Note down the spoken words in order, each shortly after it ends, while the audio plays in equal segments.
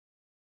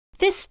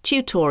This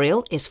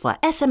tutorial is for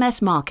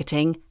SMS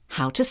marketing,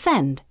 how to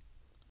send.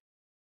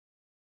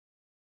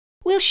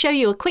 We'll show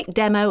you a quick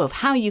demo of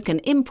how you can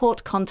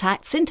import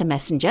contacts into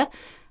Messenger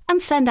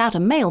and send out a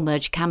mail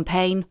merge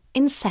campaign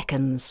in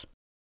seconds.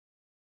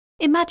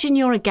 Imagine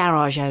you're a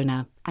garage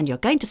owner and you're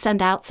going to send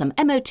out some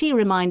MOT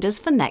reminders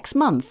for next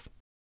month.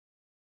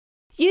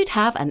 You'd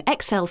have an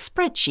Excel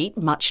spreadsheet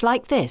much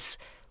like this,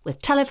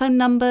 with telephone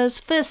numbers,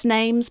 first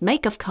names,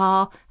 make of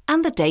car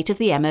and the date of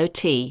the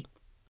MOT.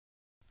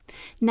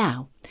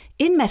 Now,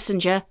 in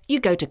Messenger, you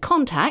go to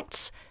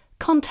Contacts,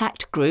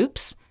 Contact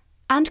Groups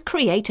and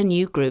create a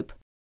new group.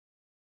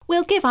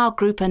 We'll give our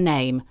group a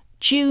name,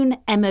 June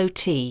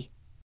MOT.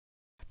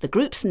 The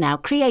group's now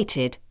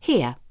created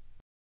here.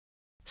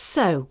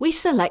 So we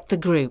select the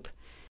group.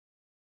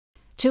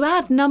 To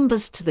add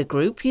numbers to the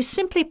group, you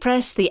simply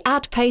press the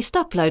Add Paste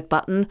Upload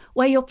button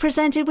where you're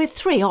presented with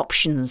 3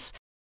 options.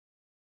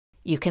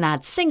 You can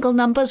add single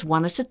numbers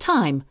one at a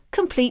time,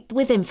 complete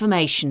with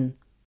information.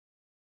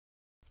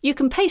 You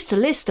can paste a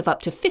list of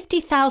up to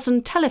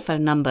 50,000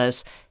 telephone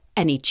numbers.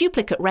 Any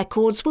duplicate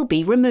records will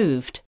be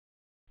removed.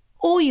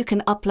 Or you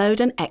can upload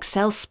an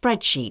Excel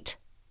spreadsheet.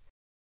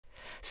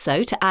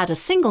 So to add a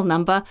single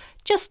number,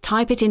 just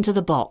type it into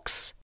the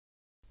box.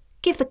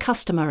 Give the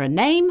customer a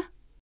name,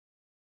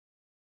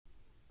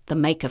 the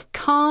make of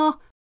car,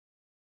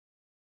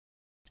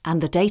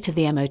 and the date of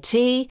the MOT.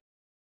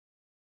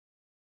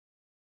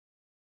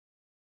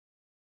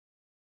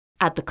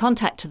 Add the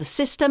contact to the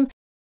system.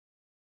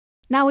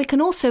 Now we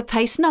can also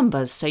paste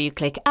numbers, so you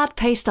click Add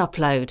Paste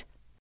Upload.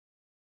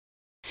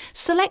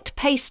 Select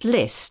Paste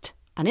List,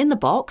 and in the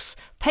box,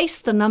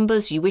 paste the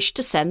numbers you wish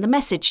to send the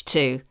message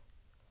to.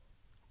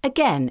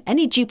 Again,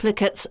 any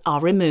duplicates are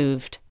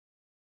removed.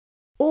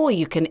 Or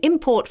you can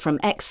import from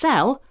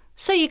Excel,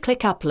 so you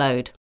click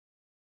Upload.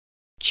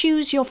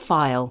 Choose your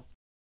file.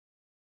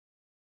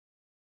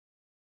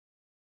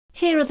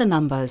 Here are the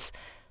numbers.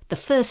 The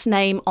first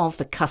name of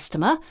the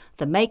customer,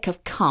 the make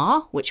of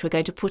car, which we're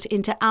going to put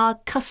into our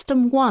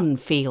Custom 1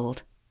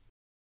 field.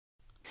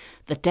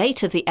 The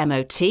date of the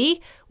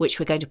MOT, which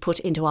we're going to put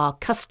into our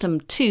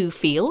Custom 2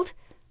 field.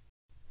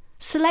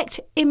 Select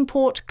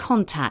Import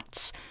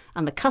Contacts,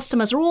 and the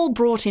customers are all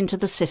brought into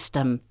the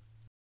system.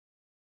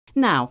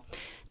 Now,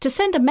 to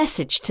send a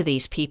message to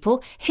these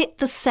people, hit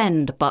the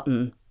Send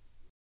button.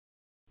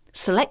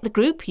 Select the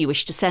group you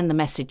wish to send the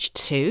message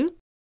to.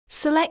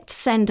 Select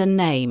Send a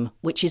Name,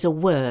 which is a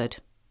word.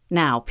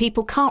 Now,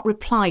 people can't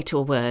reply to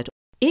a word.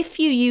 If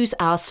you use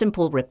our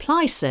simple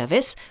reply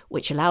service,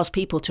 which allows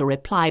people to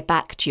reply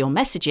back to your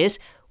messages,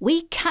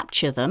 we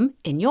capture them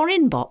in your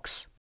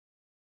inbox.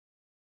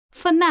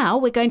 For now,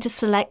 we're going to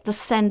select the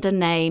sender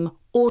name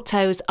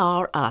Autos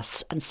Are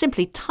Us and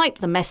simply type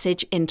the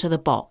message into the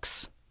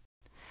box.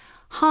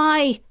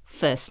 Hi,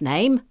 first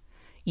name.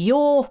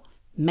 Your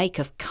make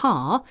of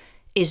car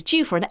is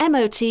due for an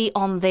MOT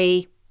on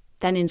the...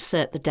 Then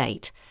insert the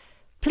date.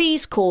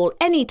 Please call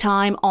any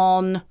time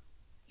on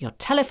your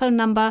telephone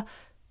number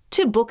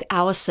to book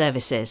our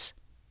services.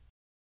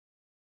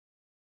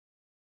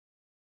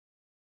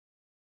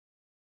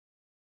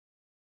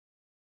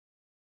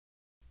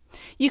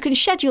 You can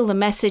schedule the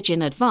message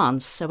in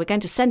advance, so we're going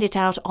to send it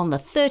out on the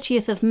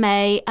 30th of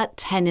May at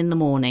 10 in the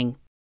morning.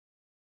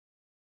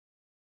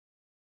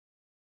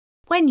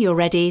 When you're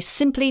ready,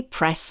 simply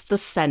press the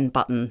Send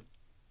button.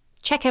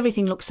 Check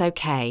everything looks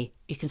OK.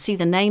 You can see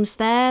the names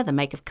there, the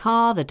make of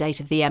car, the date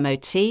of the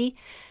MOT.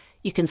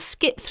 You can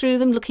skip through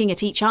them looking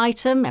at each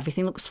item,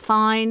 everything looks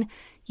fine.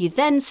 You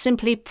then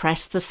simply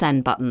press the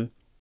Send button.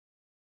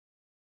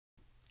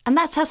 And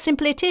that's how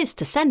simple it is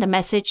to send a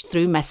message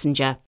through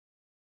Messenger.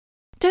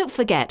 Don't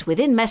forget,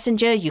 within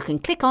Messenger you can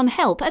click on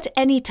Help at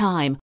any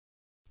time.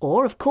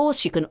 Or, of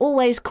course, you can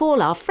always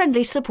call our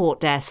friendly support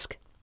desk.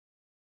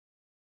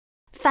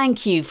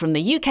 Thank you from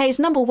the UK's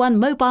 #1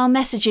 mobile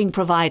messaging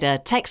provider,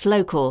 Text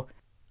Local.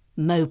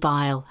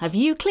 Mobile, have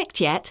you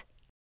clicked yet?